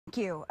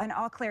Thank you. An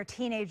Eau Claire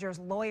teenager's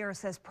lawyer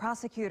says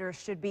prosecutors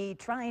should be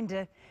trying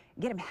to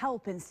get him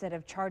help instead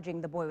of charging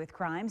the boy with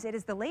crimes. It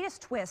is the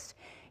latest twist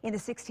in the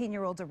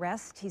 16-year-old's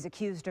arrest. He's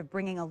accused of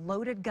bringing a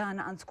loaded gun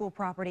on school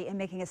property and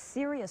making a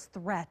serious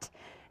threat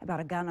about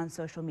a gun on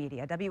social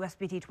media.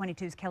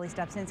 WSBT-22's Kelly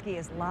Stopczynski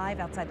is live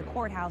outside the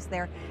courthouse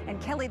there.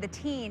 And Kelly, the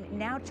teen,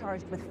 now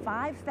charged with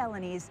 5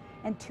 felonies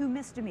and 2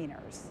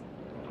 misdemeanors.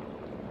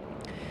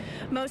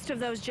 Most of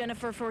those,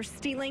 Jennifer, for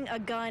stealing a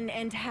gun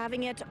and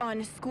having it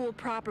on school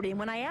property.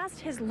 When I asked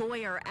his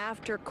lawyer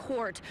after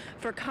court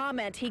for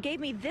comment, he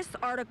gave me this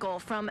article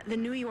from the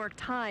New York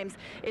Times.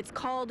 It's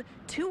called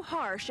Too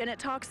Harsh, and it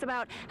talks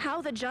about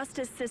how the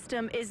justice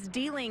system is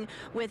dealing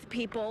with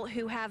people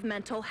who have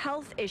mental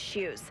health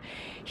issues.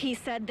 He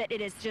said that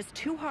it is just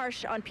too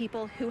harsh on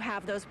people who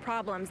have those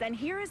problems. And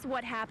here is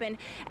what happened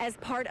as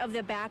part of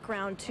the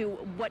background to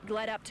what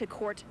led up to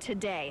court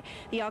today.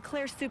 The Eau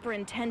Claire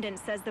superintendent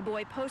says the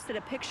boy posted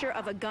a picture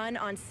of a gun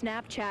on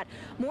Snapchat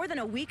more than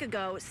a week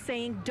ago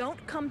saying,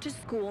 "Don't come to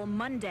school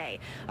Monday."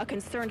 A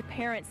concerned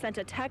parent sent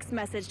a text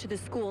message to the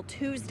school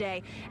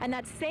Tuesday, and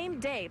that same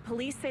day,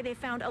 police say they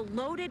found a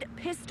loaded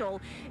pistol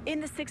in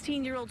the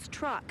 16-year-old's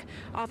truck.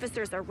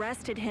 Officers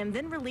arrested him,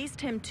 then released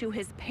him to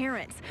his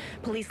parents.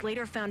 Police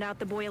later found out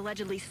the boy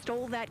allegedly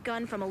stole that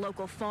gun from a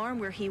local farm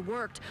where he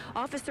worked.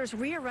 Officers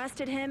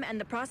rearrested him, and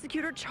the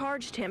prosecutor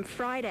charged him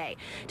Friday.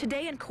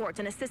 Today in court,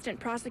 an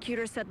assistant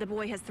prosecutor said the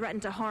boy has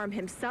threatened to harm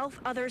himself,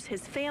 others,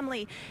 his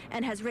family,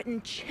 and has written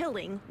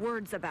chilling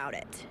words about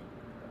it.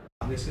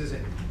 This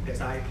isn't,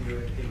 as I view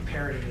it, a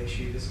parenting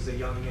issue. This is a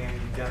young man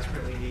who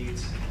desperately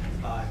needs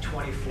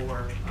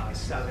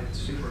 24/7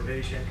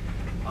 supervision.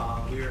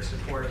 We are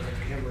supportive of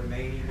him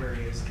remaining where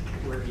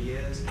he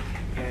is,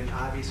 and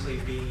obviously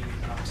being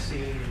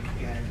seen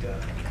and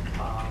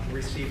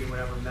receiving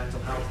whatever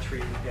mental health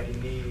treatment that he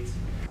needs.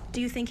 Do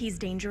you think he's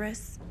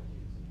dangerous?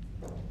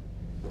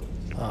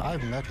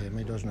 I've met him.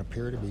 He doesn't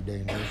appear to be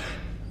dangerous.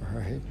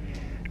 Right?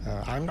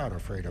 I'm not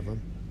afraid of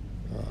him.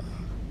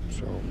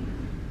 So,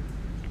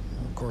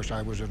 of course,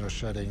 I was in a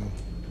setting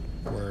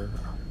where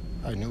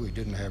I knew he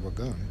didn't have a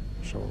gun,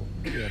 so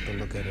you have to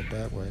look at it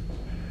that way.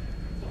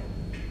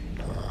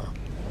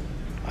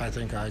 I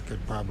think I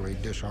could probably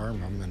disarm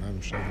him, and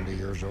I'm 70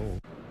 years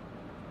old.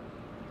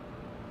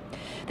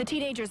 The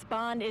teenager's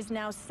bond is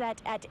now set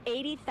at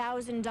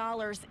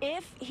 $80,000.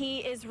 If he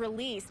is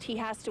released, he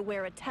has to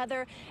wear a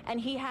tether,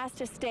 and he has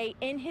to stay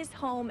in his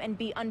home and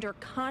be under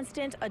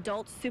constant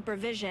adult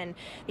supervision.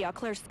 The Eau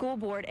Claire School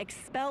Board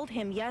expelled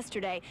him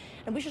yesterday.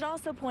 And we should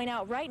also point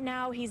out, right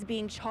now he's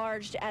being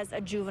charged as a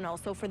juvenile.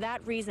 So for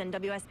that reason,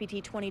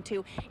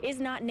 WSBT-22 is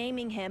not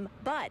naming him,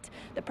 but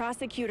the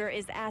prosecutor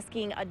is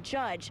asking a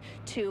judge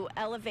to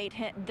elevate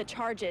the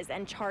charges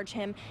and charge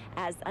him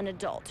as an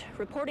adult.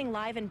 Reporting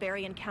live in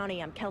Berrien County,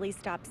 I'm Kelly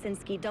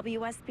Stopczynski,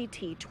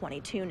 WSBT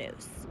 22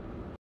 News.